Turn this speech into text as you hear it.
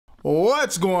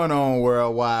What's going on,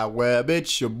 World Wide Web?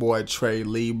 It's your boy Trey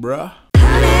Libra.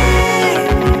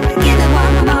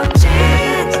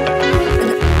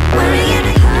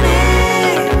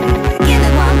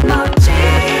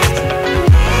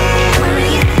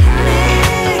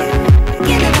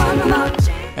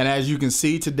 And as you can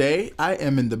see today, I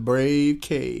am in the Brave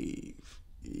Cave.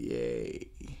 Yay.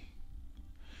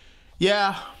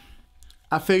 Yeah,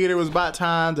 I figured it was about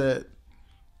time that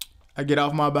I get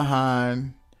off my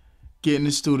behind, get in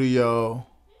the studio,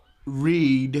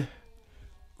 read,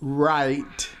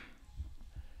 write,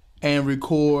 and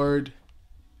record,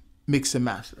 mix and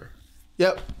master.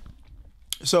 Yep.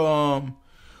 So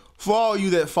for all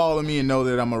you that follow me and know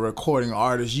that I'm a recording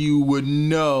artist, you would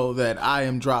know that I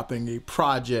am dropping a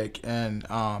project and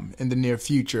in the near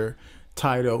future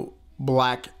titled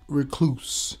Black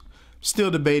Recluse. Still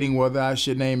debating whether I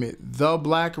should name it The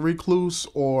Black Recluse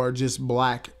or just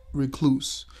Black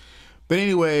Recluse. But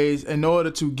anyways, in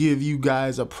order to give you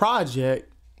guys a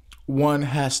project, one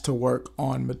has to work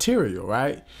on material,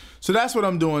 right? So that's what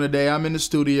I'm doing today. I'm in the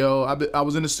studio. I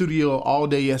was in the studio all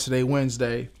day yesterday,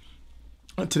 Wednesday.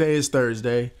 Today is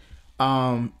Thursday.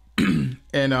 I'm putting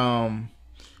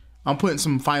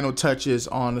some final touches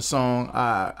on the song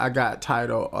I got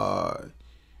titled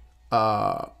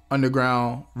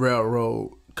Underground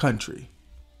Railroad Country.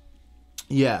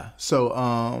 Yeah, so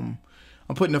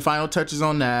I'm putting the final touches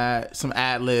on that, some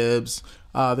ad-libs.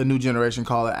 The new generation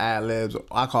call it ad-libs.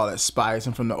 I call it spice.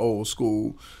 I'm from the old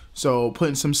school. So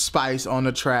putting some spice on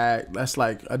the track. That's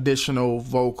like additional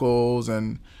vocals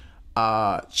and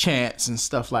chants and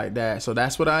stuff like that. So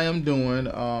that's what I am doing.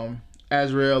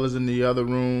 Izrael is in the other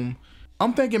room.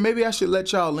 I'm thinking maybe I should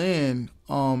let y'all in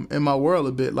my world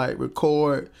a bit, like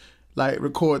record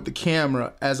the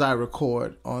camera as I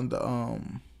record on the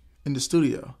in the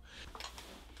studio.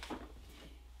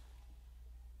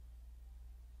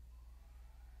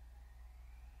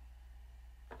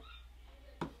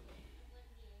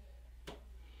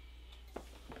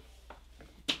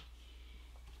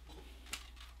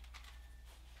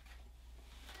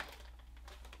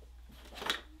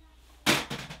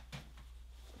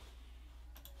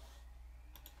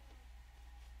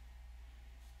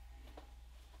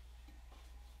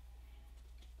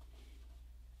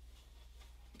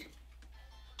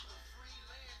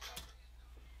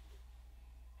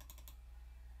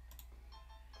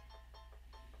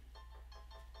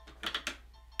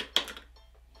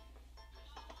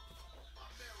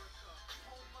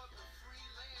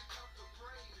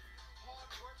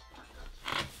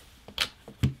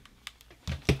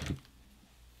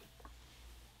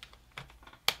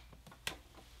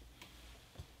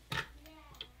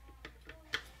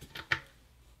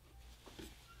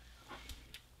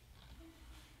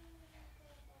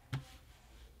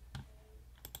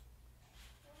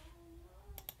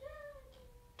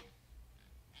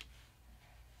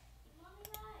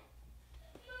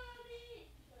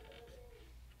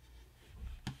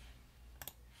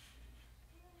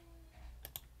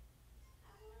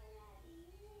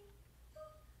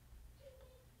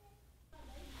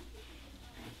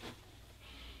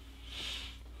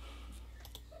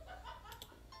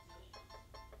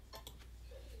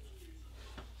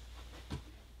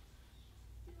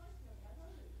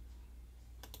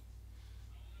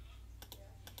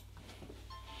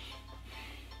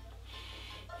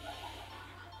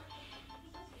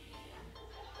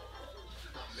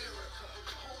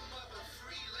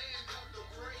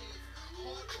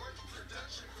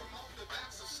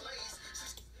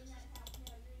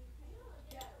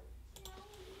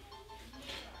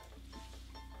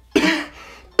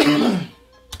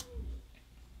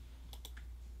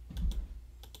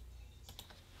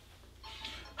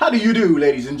 How do you do,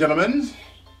 ladies and gentlemen?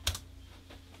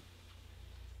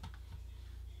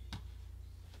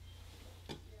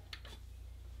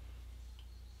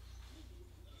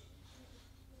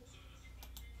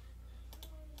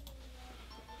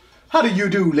 How do you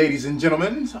do, ladies and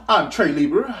gentlemen? I'm Trey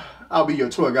Libra. I'll be your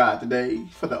tour guide today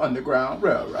for the Underground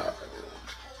Railroad.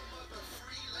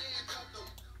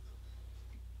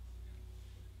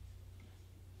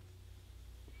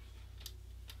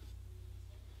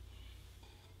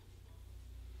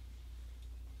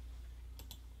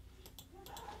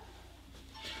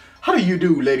 How do you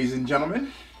do, ladies and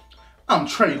gentlemen? I'm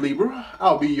Trey Libra.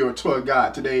 I'll be your tour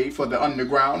guide today for the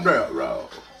Underground Railroad.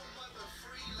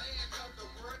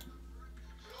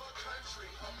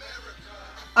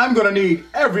 I'm gonna need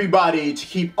everybody to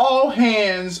keep all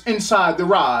hands inside the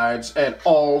rides at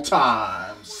all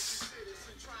times.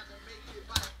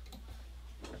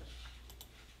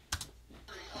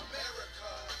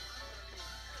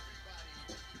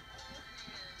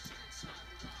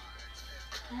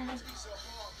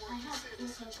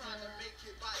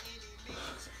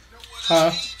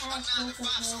 Huh?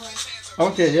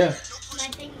 Okay, yeah.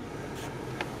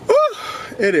 Woo!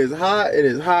 It is hot, it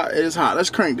is hot, it is hot. Let's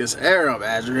crank this air up,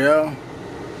 Izrael.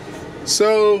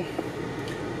 So,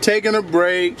 taking a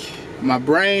break. My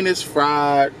brain is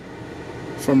fried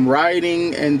from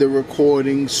writing in the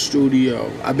recording studio.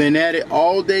 I've been at it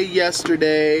all day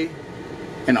yesterday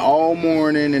and all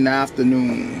morning and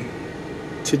afternoon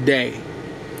today.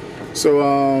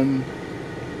 So,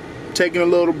 taking a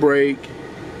little break.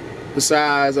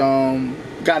 Besides,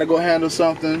 gotta go handle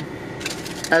something.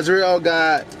 Izrael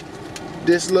got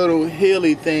this little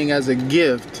Heli thing as a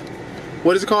gift.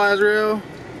 What is it called, Izrael?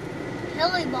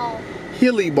 Heli ball.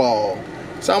 Heli ball.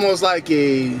 It's almost like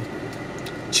a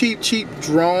cheap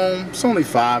drone. It's only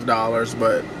 $5,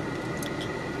 but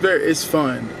it's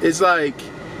fun. It's like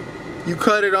you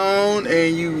cut it on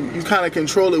and you kind of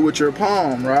control it with your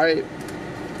palm, right?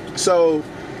 So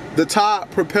the top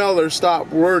propeller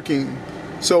stopped working.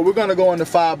 So we're gonna go into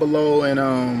Five Below and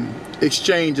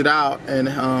exchange it out. And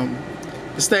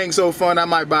this thing's so fun, I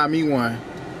might buy me one.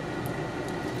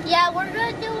 Yeah, we're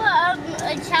gonna do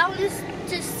a challenge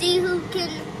to see who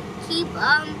can keep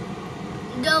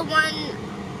the one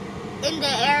in the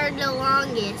air the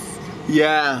longest.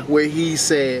 Yeah, what he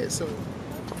said. So.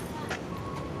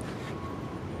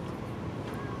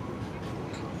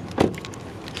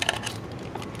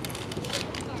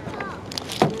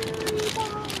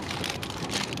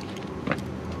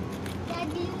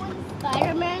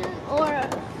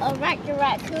 Rocket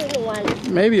raccoon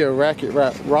one. Maybe a rocket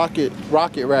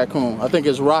raccoon. I think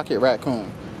it's rocket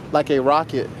raccoon. Like a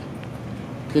rocket.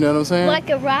 You know what I'm saying? Like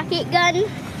a rocket gun?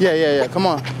 Yeah. Come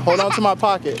on. Hold on to my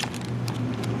pocket.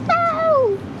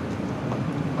 Oh!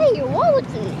 Hey, you're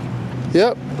walleting.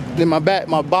 Yep. In my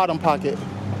bottom pocket.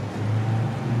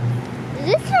 Is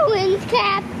this your lens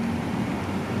cap?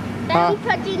 That I'm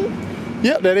touching?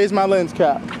 Yep, that is my lens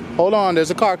cap. Hold on, there's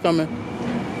a car coming.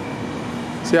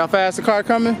 See how fast the car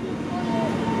coming?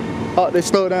 Oh, they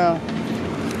slow down.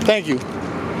 Thank you.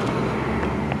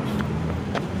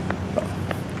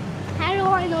 How do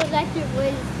I know that's your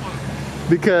lens cap?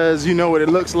 Because you know what it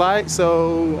looks like,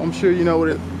 so I'm sure you know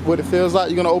what it feels like.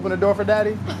 You gonna open the door for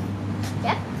Daddy?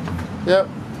 Yep. Yep.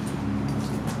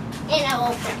 And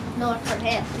I'll open the door for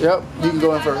him. Yep, you can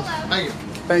go in first. Thank you.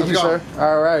 Thank you, sir.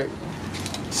 All right.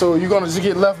 So you gonna just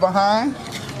get left behind?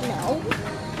 No.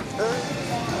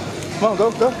 Come on, go.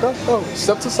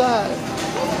 Step to the side.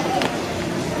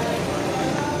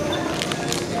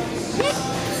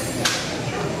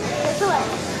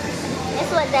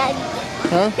 That's what Daddy did.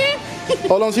 Huh?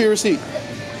 Hold on to your receipt.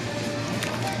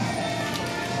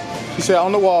 She said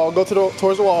on the wall. Go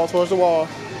towards the wall. Towards the wall.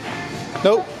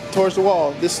 Nope. Towards the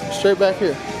wall. This straight back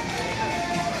here.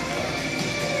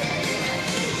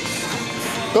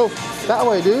 Go that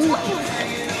way, dude.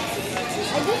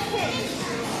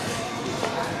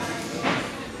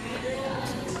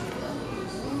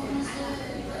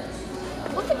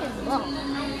 Look at this ball.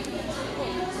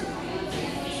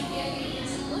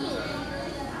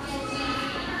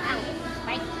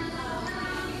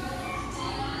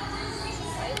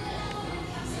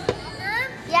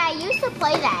 Yeah, I used to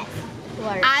play that.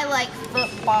 I like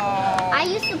football. I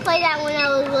used to play that when I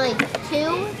was like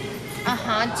 2.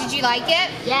 Did you like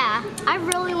it? Yeah, I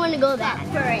really want to go back.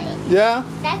 Great. Yeah?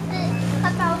 That's the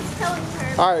stuff I was telling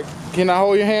her. All right. Can I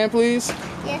hold your hand, please?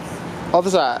 Yes. Other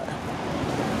side.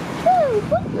 Woo.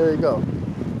 There you go.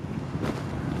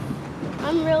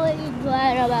 I'm really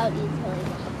glad about these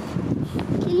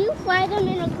toys. Can you fly them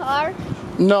in a car?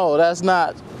 No, that's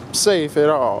not safe at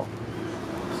all.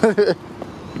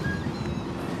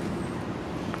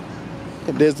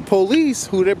 And there's the police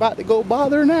who they're about to go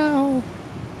bother now.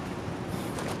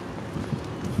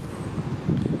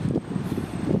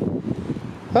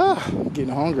 I'm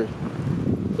getting hungry.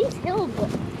 These heli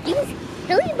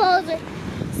balls are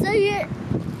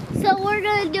so we're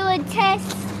gonna do a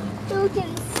test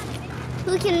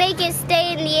who can make it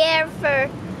stay in the air for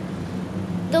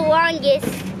the longest.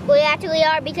 We actually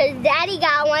are because Daddy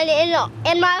got one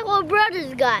and my whole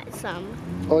brother's got some.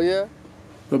 Oh yeah?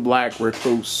 The black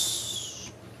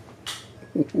recluse.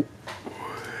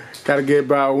 Gotta get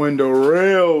by a window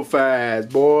real fast,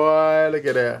 boy. Look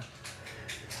at that.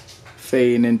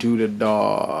 Fading into the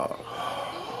dark.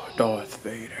 Darth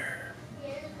Vader.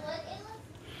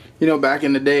 You know, back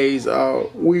in the days,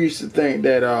 we used to think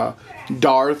that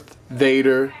Darth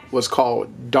Vader was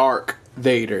called Dark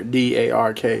Vader,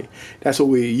 D-A-R-K. That's what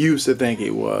we used to think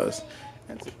it was.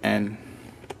 And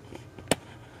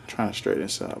I'm trying to straighten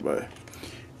this out, but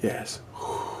yes,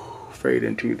 fade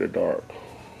into the dark.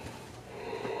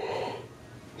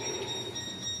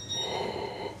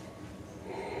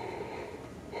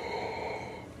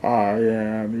 I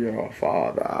am your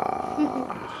father.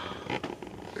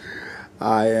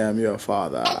 I am your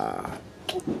father.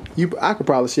 I could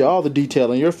probably see all the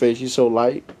detail in your face. You're so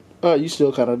light. You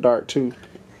still kind of dark too.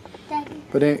 Daddy,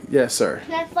 But then, yes, sir.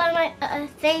 can I find my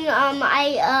thing?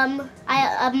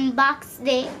 I unboxed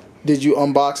it. Did you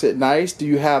unbox it nice? Do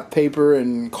you have paper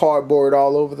and cardboard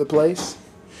all over the place?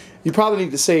 You probably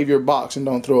need to save your box and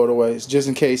don't throw it away, just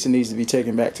in case it needs to be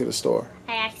taken back to the store.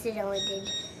 I accidentally did.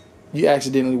 You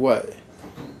accidentally what?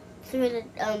 Threw the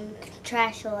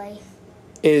trash away.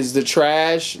 Is the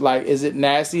trash, like, is it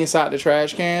nasty inside the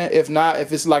trash can? If not,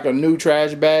 if it's like a new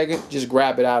trash bag, just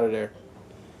grab it out of there.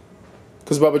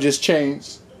 Because Bubba just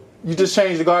changed. You just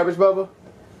changed the garbage, Bubba?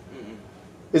 Mm-mm.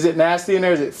 Is it nasty in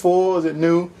there? Is it full? Is it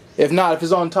new? If not, if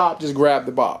it's on top, just grab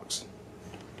the box.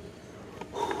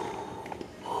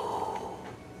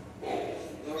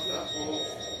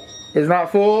 It's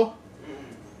not full?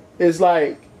 It's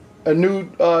like a new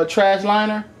trash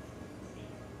liner?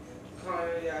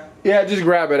 Yeah, just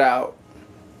grab it out.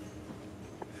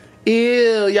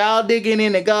 Ew, y'all digging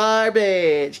in the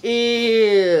garbage.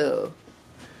 Ew.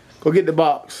 Go get the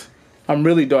box. I'm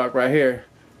really dark right here.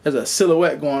 There's a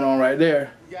silhouette going on right there.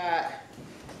 We got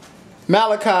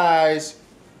Malachi's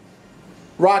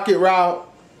Rocket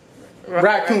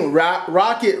Raccoon.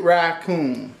 Rocket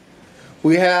Raccoon.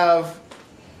 We have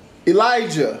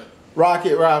Elijah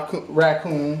Rocket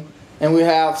Raccoon. And we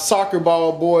have Soccer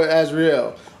Ball Boy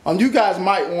Izrael. You guys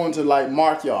might want to like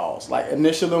mark y'all's, like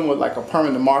initial them with like a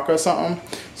permanent marker or something.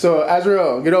 So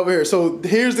Izrael, get over here. So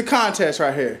here's the contest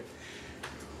right here.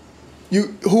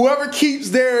 Whoever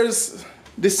keeps theirs,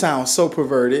 this sounds so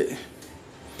perverted.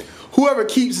 Whoever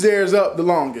keeps theirs up the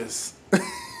longest.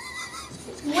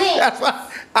 That's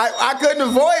why I couldn't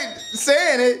avoid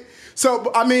saying it.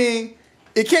 So I mean,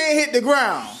 it can't hit the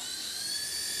ground.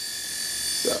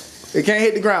 So, it can't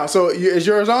hit the ground. So is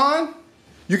yours on?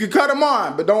 You can cut them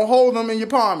on, but don't hold them in your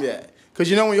palm yet. Because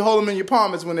you know when you hold them in your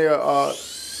palm, it's when they're,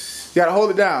 you gotta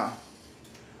hold it down.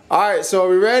 All right, so are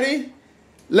we ready?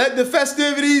 Let the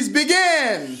festivities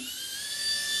begin.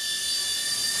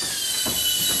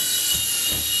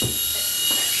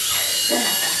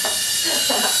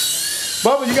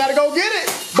 Bubba, you gotta go get it.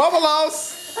 Bubba lost.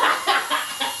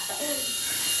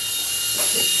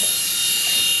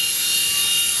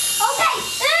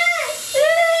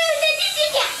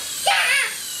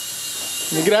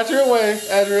 Let me get out your way,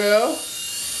 Izrael.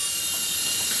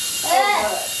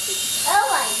 Oh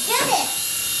my goodness.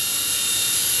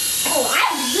 Oh,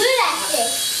 I'm good at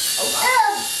this.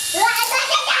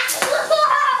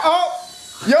 Oh,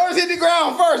 yours hit the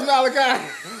ground first, Malachi.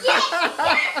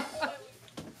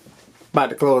 About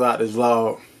to close out this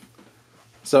vlog.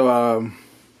 So,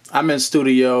 I'm in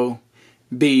Studio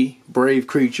B, Brave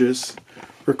Creatures,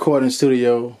 recording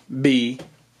Studio B.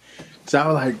 So I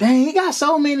was like, dang, he got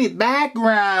so many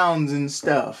backgrounds and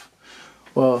stuff.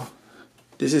 Well,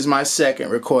 this is my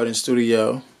second recording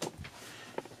studio.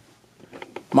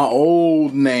 My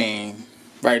old name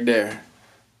right there.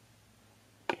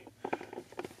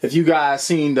 If you guys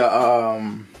seen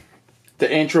the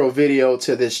intro video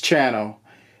to this channel,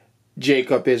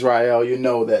 Jacob Izrael, you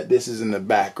know that this is in the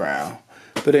background.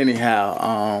 But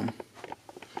anyhow,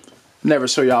 never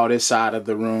show y'all this side of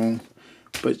the room.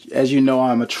 But as you know,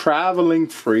 I'm a traveling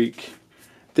freak.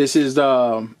 This is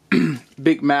the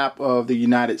big map of the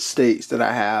United States that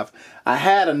I have. I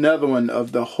had another one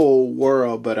of the whole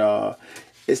world, but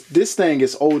this thing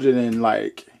is older than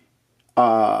like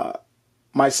my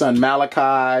son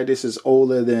Malachi. This is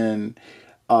older than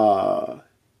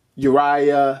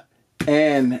Uriah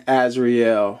and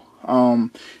Azrael. You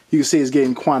can see it's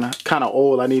getting kind of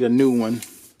old. I need a new one.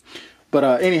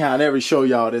 But anyhow, I never show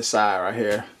y'all this side right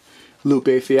here.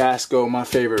 Lupe Fiasco, my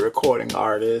favorite recording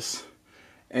artist,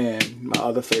 and my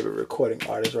other favorite recording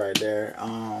artist right there.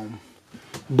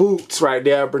 Boots right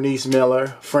there, Bernice Miller,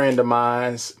 friend of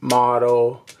mine's,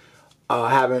 model.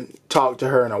 Haven't talked to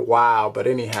her in a while, but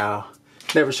anyhow,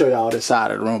 never show y'all this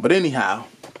side of the room. But anyhow,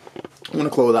 I'm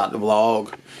gonna close out the vlog.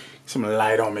 Get some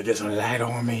light on me, get some light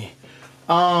on me.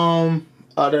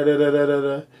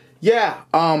 Yeah,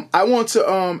 I want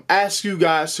to ask you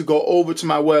guys to go over to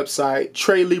my website,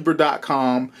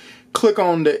 TreyLibra.com, click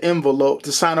on the envelope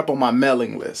to sign up on my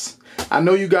mailing list. I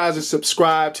know you guys are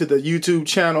subscribed to the YouTube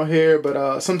channel here,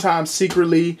 but sometimes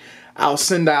secretly I'll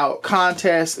send out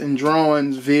contests and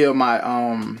drawings via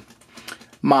my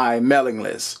my mailing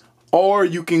list. Or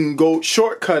you can go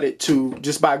shortcut it to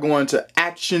just by going to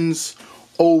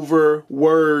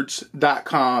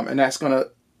actionsoverwords.com, and that's gonna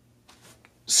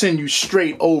send you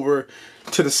straight over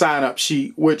to the sign up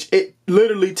sheet, which it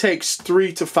literally takes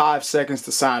 3 to 5 seconds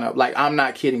to sign up. Like, I'm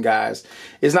not kidding, guys.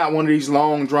 It's not one of these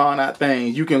long drawn out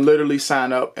things. You can literally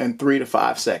sign up in 3 to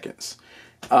 5 seconds.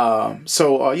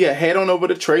 Yeah, head on over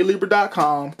to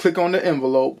TreyLibra.com, click on the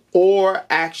envelope, or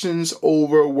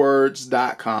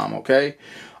actionsoverwords.com. Okay.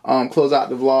 Close out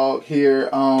the vlog here.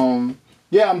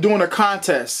 Yeah, I'm doing a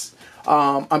contest.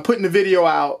 I'm putting the video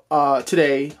out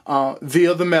today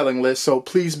via the mailing list, so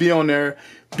please be on there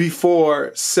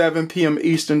before 7 p.m.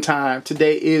 Eastern time.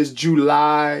 Today is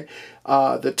July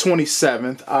the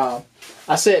 27th.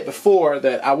 I said before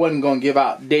that I wasn't going to give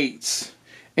out dates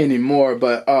anymore,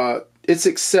 but it's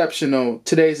exceptional.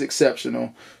 Today's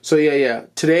exceptional. So yeah.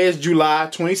 Today is July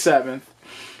 27th,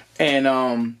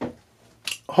 and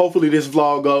hopefully this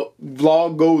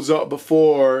vlog goes up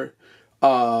before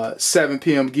 7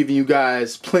 p.m., giving you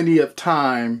guys plenty of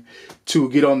time to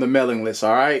get on the mailing list.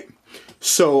 All right.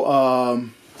 So I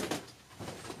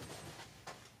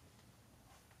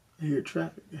hear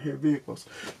traffic, I hear vehicles.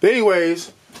 But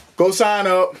anyways, go sign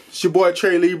up. It's your boy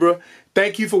Trey Libra.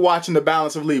 Thank you for watching The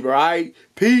Balance of Libra. All right.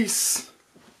 Peace.